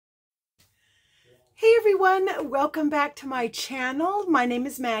Hey everyone, welcome back to my channel. My name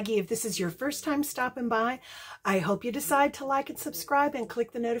is Maggie. If this is your first time stopping by, I hope you decide to like and subscribe and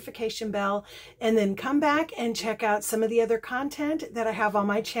click the notification bell, and then come back and check out some of the other content that I have on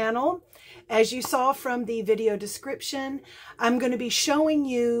my channel. As you saw from the video description, I'm going to be showing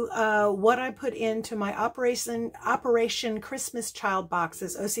you what I put into my Operation Christmas Child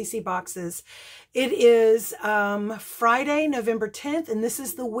boxes, OCC boxes. It is Friday, November 10th, and this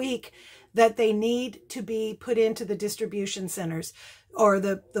is the week that they need to be put into the distribution centers or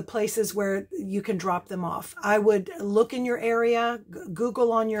the places where you can drop them off. I would look in your area,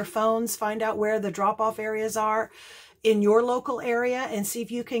 Google on your phones, find out where the drop-off areas are in your local area and see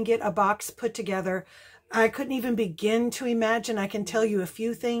if you can get a box put together. I couldn't even begin to imagine. I can tell you a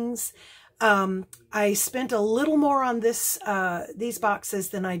few things. I spent a little more on these boxes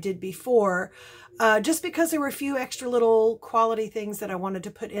than I did before, just because there were a few extra little quality things that I wanted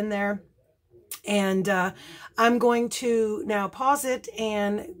to put in there. And I'm going to now pause it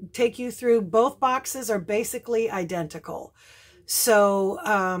and take you through. Both boxes are basically identical.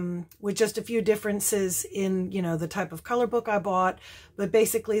 So with just a few differences in, you know, the type of color book I bought, but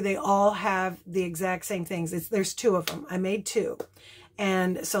basically they all have the exact same things. There's two of them. I made two.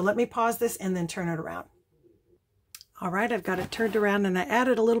 And so let me pause this and then turn it around. All right, I've got it turned around and I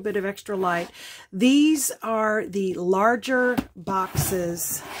added a little bit of extra light. These are the larger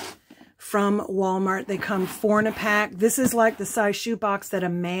boxes from Walmart. They come 4 in a pack. This is like the size shoebox that a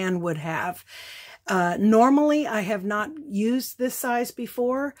man would have. Normally, I have not used this size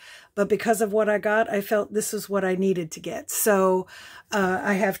before, but because of what I got, I felt this is what I needed to get. So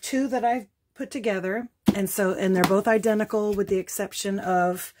I have two that I've put together, and they're both identical with the exception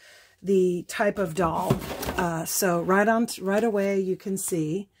of the type of doll. So right away, you can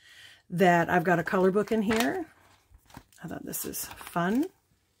see that I've got a color book in here. I thought this is fun.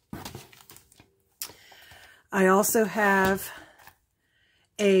 I also have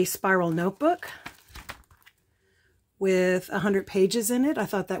a spiral notebook with 100 pages in it. I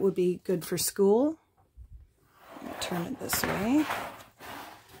thought that would be good for school. Turn it this way.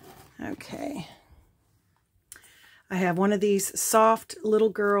 Okay. I have one of these soft little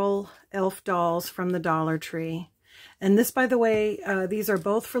girl elf dolls from the Dollar Tree. And this, by the way, these are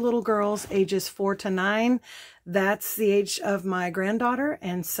both for little girls ages 4 to 9. That's the age of my granddaughter,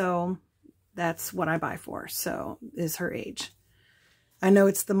 and so that's what I buy for, so is her age. I know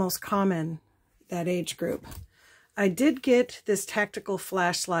it's the most common, that age group. I did get this tactical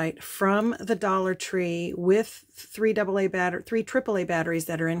flashlight from the Dollar Tree with three AAA batteries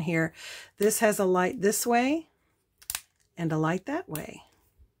that are in here. This has a light this way and a light that way.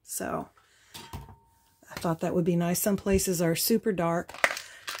 So I thought that would be nice. Some places are super dark.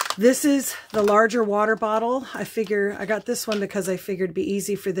 This is the larger water bottle. I got this one because I figured it'd be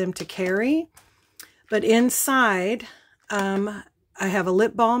easy for them to carry. But inside, I have a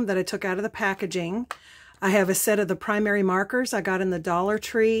lip balm that I took out of the packaging. I have a set of the primary markers I got in the Dollar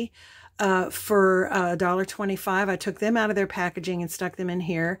Tree for $1.25. I took them out of their packaging and stuck them in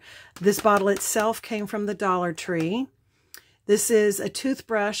here. This bottle itself came from the Dollar Tree. This is a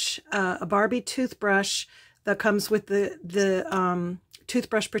toothbrush, a Barbie toothbrush that comes with the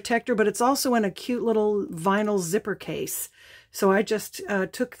toothbrush protector, but it's also in a cute little vinyl zipper case. So I just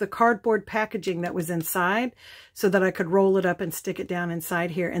took the cardboard packaging that was inside so that I could roll it up and stick it down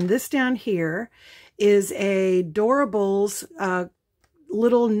inside here. And this down here is a Doorables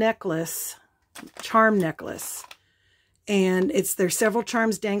little necklace, charm necklace. And there's several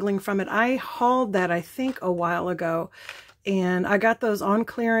charms dangling from it. I hauled that, I think, a while ago. And I got those on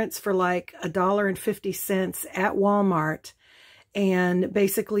clearance for like $1.50 at Walmart. And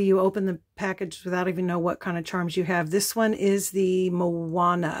basically you open the package without even know what kind of charms you have. This one is the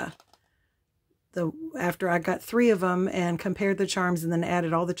Moana. After I got 3 of them and compared the charms and then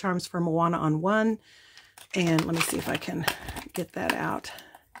added all the charms for Moana on one. And let me see if I can get that out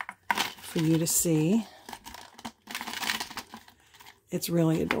for you to see. It's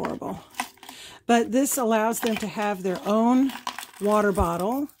really adorable. But this allows them to have their own water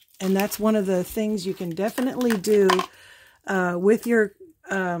bottle. And that's one of the things you can definitely do with your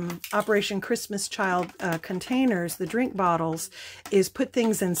Operation Christmas Child containers, the drink bottles, is put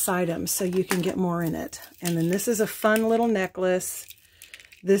things inside them so you can get more in it. And then this is a fun little necklace.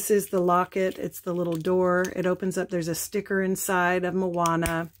 This is the locket. It's the little door. It opens up. There's a sticker inside of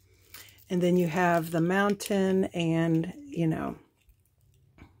Moana. And then you have the mountain and, you know,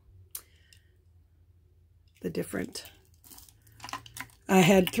 the different. I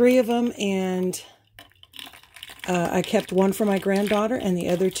had 3 of them, and I kept one for my granddaughter, and the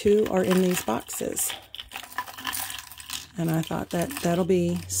other 2 are in these boxes. And I thought that'll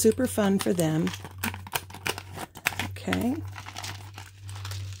be super fun for them. Okay.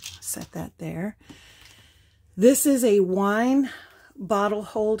 Set that there. This is a wine bottle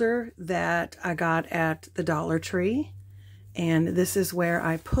holder that I got at the Dollar Tree. And this is where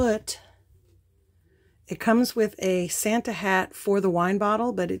I put, it comes with a Santa hat for the wine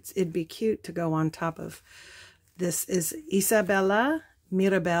bottle, but it'd be cute to go on top of. This is Isabella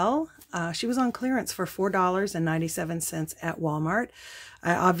Mirabel. She was on clearance for $4.97 at Walmart.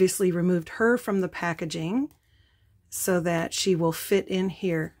 I obviously removed her from the packaging so that she will fit in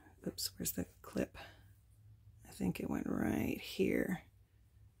here. Oops, where's the clip? I think it went right here.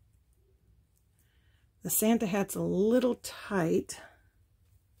 The Santa hat's a little tight.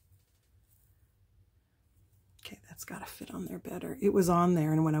 Okay, that's got to fit on there better. It was on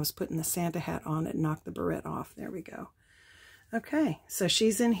there, and when I was putting the Santa hat on, it knocked the barrette off. There we go. Okay, so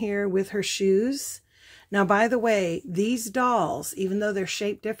she's in here with her shoes. Now, by the way, these dolls, even though they're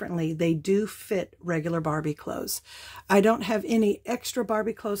shaped differently, they do fit regular Barbie clothes. I don't have any extra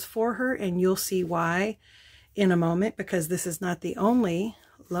Barbie clothes for her, and you'll see why in a moment, because this is not the only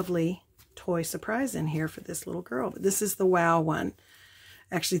lovely toy surprise in here for this little girl. But this is the WOW one.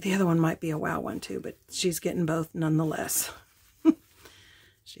 Actually, the other one might be a WOW one too, but she's getting both nonetheless.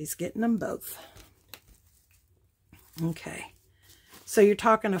 She's getting them both. Okay. So you're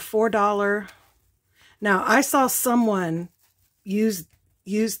talking a $4. Now, I saw someone use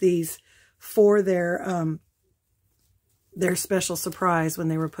these for their special surprise when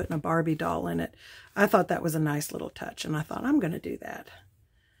they were putting a Barbie doll in it. I thought that was a nice little touch, and I thought, I'm going to do that.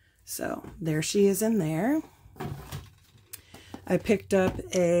 So there she is in there. I picked up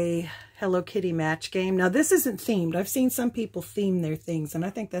a Hello Kitty match game. Now, this isn't themed. I've seen some people theme their things, and I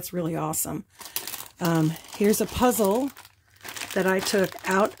think that's really awesome. Here's a puzzle that I took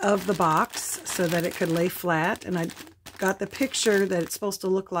out of the box so that it could lay flat, and I got the picture that it's supposed to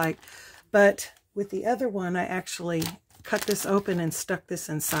look like. But with the other one, I actually cut this open and stuck this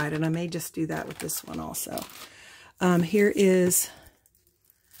inside, and I may just do that with this one also. Here is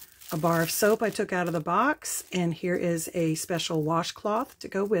a bar of soap I took out of the box, and here is a special washcloth to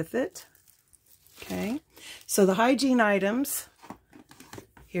go with it. Okay, so the hygiene items,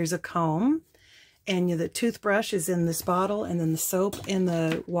 here's a comb, and the toothbrush is in this bottle, and then the soap in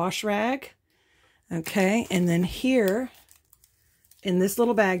the wash rag. Okay, and then here in this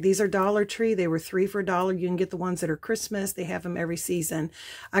little bag, these are Dollar Tree. They were 3 for $1. You can get the ones that are Christmas. They have them every season.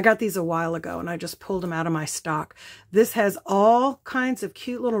 I got these a while ago, and I just pulled them out of my stock. This has all kinds of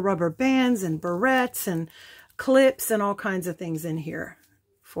cute little rubber bands and barrettes and clips and all kinds of things in here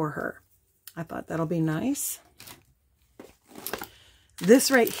for her. I thought that'll be nice. This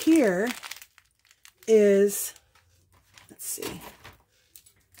right here is, let's see,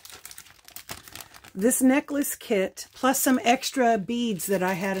 this necklace kit, plus some extra beads that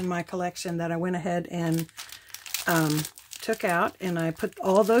I had in my collection that I went ahead and took out. And I put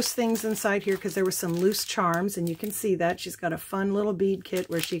all those things inside here because there were some loose charms. And you can see that. She's got a fun little bead kit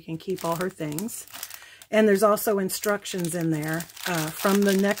where she can keep all her things. And there's also instructions in there from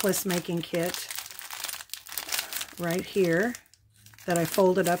the necklace making kit right here that I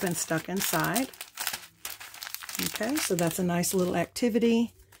folded up and stuck inside. Okay, so that's a nice little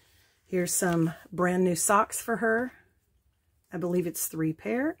activity. Here's some brand new socks for her. I believe it's 3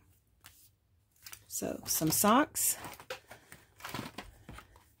 pair. So some socks.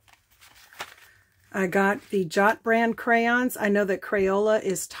 I got the Jot brand crayons. I know that Crayola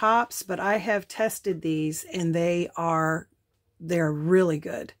is tops, but I have tested these and they're really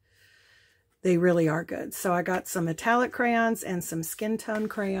good. They really are good. So I got some metallic crayons and some skin tone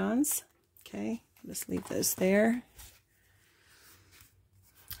crayons. Okay, just leave those there.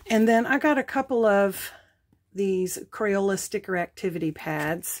 And then I got a couple of these Crayola sticker activity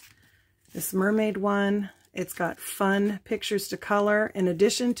pads. This mermaid one, it's got fun pictures to color in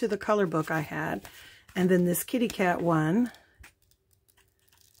addition to the color book I had. And then this kitty cat one,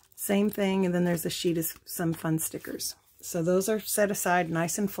 same thing. And then there's a sheet of some fun stickers. So those are set aside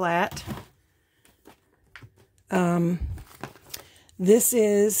nice and flat. This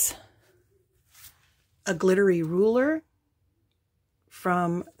is a glittery ruler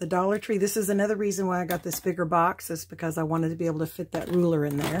from the Dollar Tree. This is another reason why I got this bigger box, is because I wanted to be able to fit that ruler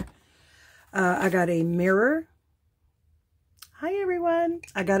in there. I got a mirror. Hi, everyone.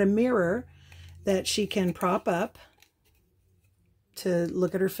 I got a mirror that she can prop up to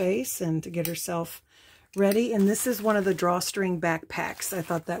look at her face and to get herself ready. And this is one of the drawstring backpacks. I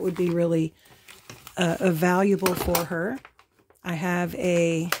thought that would be really valuable for her. I have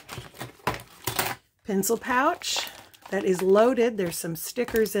a pencil pouch that is loaded. There's some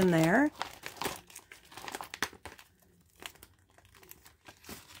stickers in there.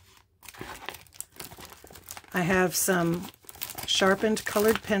 I have some sharpened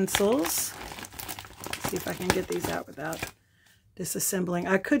colored pencils. Let's see if I can get these out without disassembling.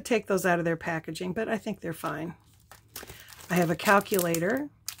 I could take those out of their packaging, but I think they're fine. I have a calculator,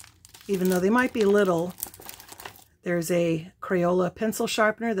 even though they might be little. There's a Crayola pencil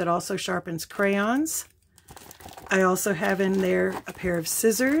sharpener that also sharpens crayons. I also have in there a pair of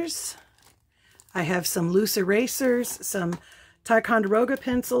scissors. I have some loose erasers, some Ticonderoga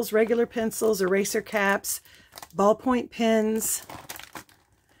pencils, regular pencils, eraser caps, ballpoint pens,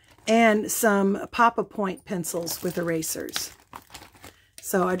 and some Papa Point pencils with erasers.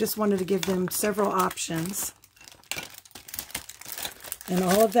 So I just wanted to give them several options. And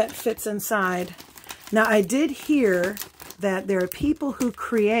all of that fits inside. Now, I did hear that there are people who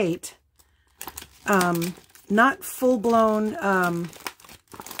create not full-blown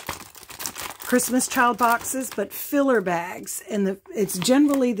Christmas child boxes, but filler bags. And it's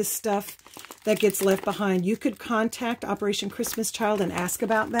generally the stuff that gets left behind. You could contact Operation Christmas Child and ask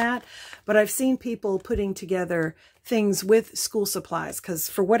about that. But I've seen people putting together things with school supplies because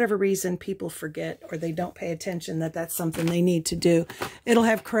for whatever reason, people forget or they don't pay attention that that's something they need to do. It'll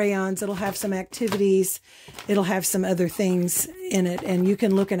have crayons. It'll have some activities. It'll have some other things in it. And you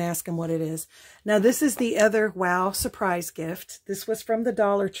can look and ask them what it is. Now, this is the other wow surprise gift. This was from the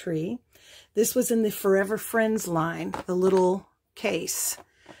Dollar Tree. This was in the Forever Friends line, the little case.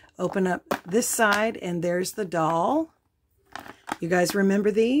 Open up this side, and there's the doll. You guys remember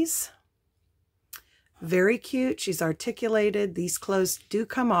these? Very cute. She's articulated. These clothes do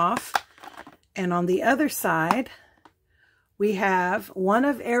come off. And on the other side, we have one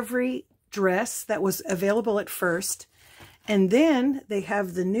of every dress that was available at first. And then they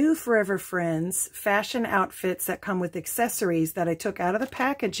have the new Forever Friends fashion outfits that come with accessories that I took out of the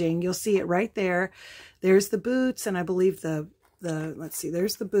packaging. You'll see it right there. There's the boots, and I believe let's see,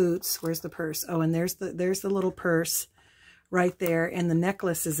 there's the boots. Where's the purse? Oh, and there's the little purse right there, and the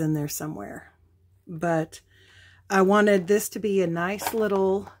necklace is in there somewhere. But I wanted this to be a nice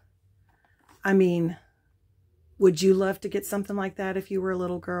little, I mean, would you love to get something like that if you were a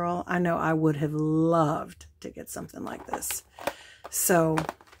little girl? I know I would have loved to get something like this. So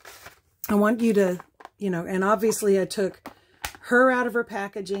I want you to, and obviously I took her out of her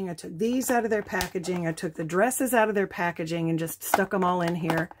packaging. I took these out of their packaging. I took the dresses out of their packaging and just stuck them all in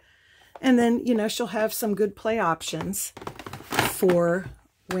here. And then, she'll have some good play options for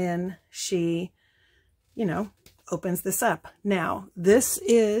when she, opens this up. Now, this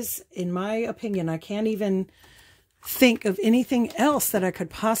is, in my opinion, I can't even think of anything else that I could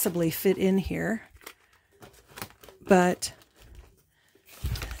possibly fit in here. But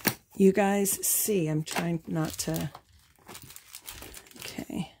you guys see, I'm trying not to,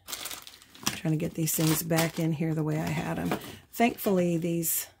 okay, I'm trying to get these things back in here the way I had them. Thankfully,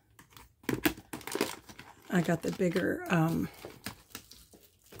 these, I got the bigger,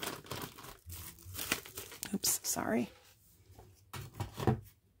 oops, sorry.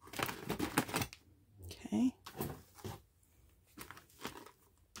 Okay.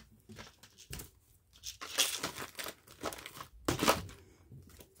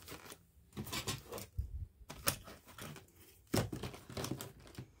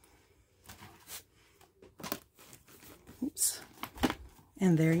 Oops.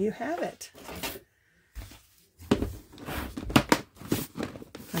 And there you have it.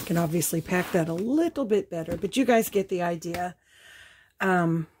 I can obviously pack that a little bit better, but you guys get the idea.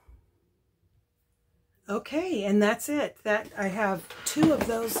 Okay, and that's it. That I have two of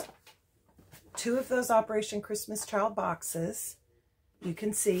those Operation Christmas Child boxes. You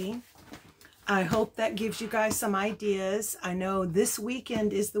can see. I hope that gives you guys some ideas. I know this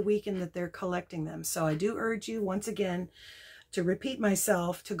weekend is the weekend that they're collecting them. So I do urge you once again to repeat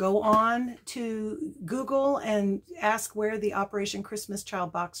myself, to go on to Google and ask where the Operation Christmas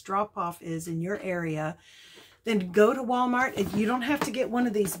Child box drop-off is in your area. Then go to Walmart, and you don't have to get one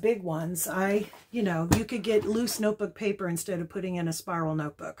of these big ones. You could get loose notebook paper instead of putting in a spiral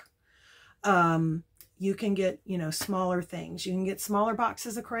notebook. You can get, smaller things. You can get smaller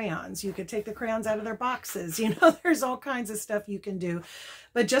boxes of crayons. You could take the crayons out of their boxes. There's all kinds of stuff you can do.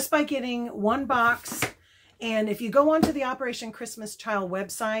 But just by getting one box, and if you go onto the Operation Christmas Child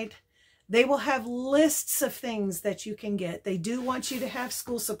website, they will have lists of things that you can get. They do want you to have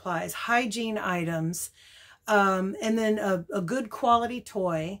school supplies, hygiene items, and then a good quality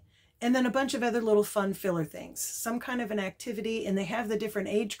toy, and then a bunch of other little fun filler things, some kind of an activity, and they have the different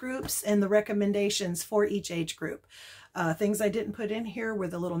age groups and the recommendations for each age group. Things I didn't put in here were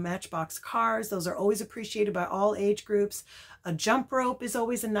the little Matchbox cars. Those are always appreciated by all age groups. A jump rope is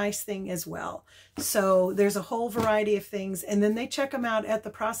always a nice thing as well. So there's a whole variety of things, and then they check them out at the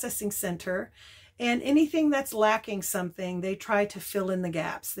processing center, And anything that's lacking something, they try to fill in the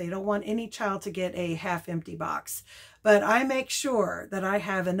gaps. They don't want any child to get a half-empty box. But I make sure that I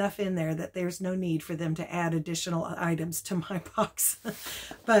have enough in there that there's no need for them to add additional items to my box.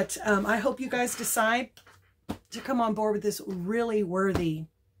 But I hope you guys decide to come on board with this really worthy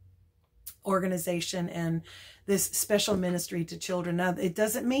organization and this special ministry to children. Now, it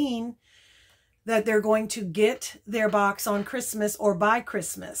doesn't mean that they're going to get their box on Christmas or by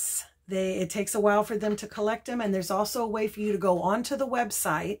Christmas. It takes a while for them to collect them, and there's also a way for you to go onto the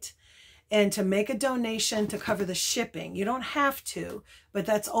website and to make a donation to cover the shipping. You don't have to, but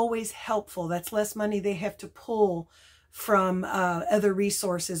that's always helpful. That's less money they have to pull from other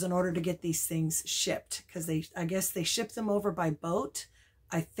resources in order to get these things shipped, because I guess they ship them over by boat,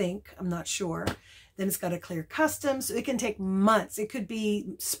 I think. I'm not sure. Then it's got to clear customs. It can take months. It could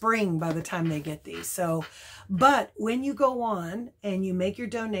be spring by the time they get these. So, but when you go on and you make your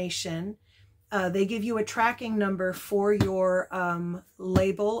donation, they give you a tracking number for your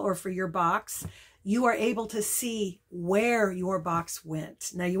label or for your box. You are able to see where your box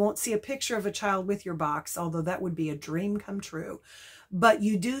went. Now, you won't see a picture of a child with your box, although that would be a dream come true. But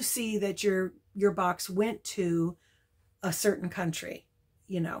you do see that your box went to a certain country,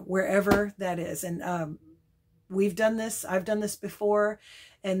 you know, wherever that is. And we've done this. I've done this before.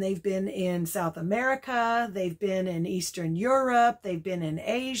 And they've been in South America. They've been in Eastern Europe. They've been in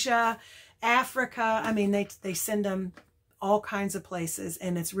Asia, Africa. I mean, they send them all kinds of places,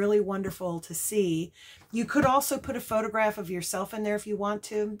 and it's really wonderful to see. You could also put a photograph of yourself in there if you want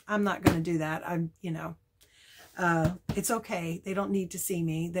to. I'm not going to do that. It's okay. They don't need to see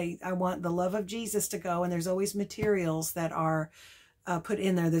me. I want the love of Jesus to go, and there's always materials that are put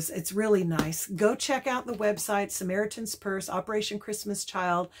in there. It's really nice. Go check out the website, Samaritan's Purse, Operation Christmas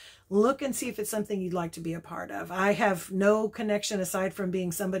Child. Look and see if it's something you'd like to be a part of. I have no connection aside from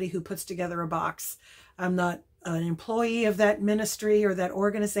being somebody who puts together a box. I'm not an employee of that ministry or that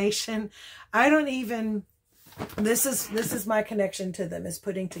organization. I don't even, this is my connection to them, is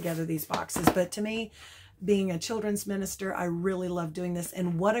putting together these boxes. But to me, being a children's minister, I really love doing this.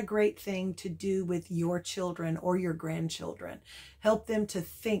 And what a great thing to do with your children or your grandchildren. Help them to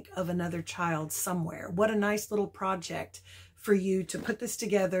think of another child somewhere. What a nice little project for you to put this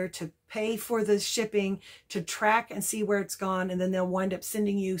together, to pay for the shipping, to track and see where it's gone. And then they'll wind up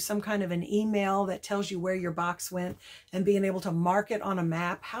sending you some kind of an email that tells you where your box went, and being able to mark it on a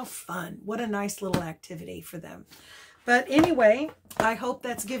map. How fun. What a nice little activity for them. But anyway, I hope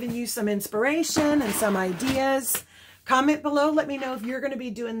that's given you some inspiration and some ideas. Comment below. Let me know if you're going to be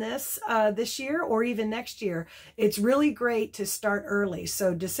doing this this year or even next year. It's really great to start early.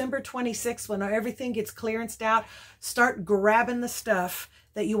 So December 26th, when everything gets clearanced out, start grabbing the stuff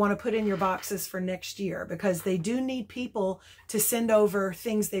that you want to put in your boxes for next year, because they do need people to send over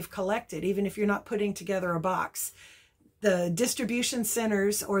things they've collected, even if you're not putting together a box. The distribution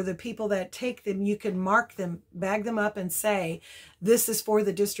centers or the people that take them, you can mark them, bag them up and say, this is for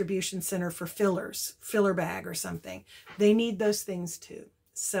the distribution center for filler bag or something. They need those things too.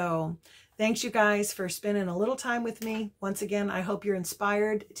 So thanks you guys for spending a little time with me. Once again, I hope you're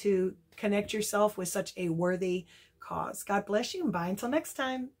inspired to connect yourself with such a worthy cause. God bless you, and bye until next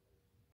time.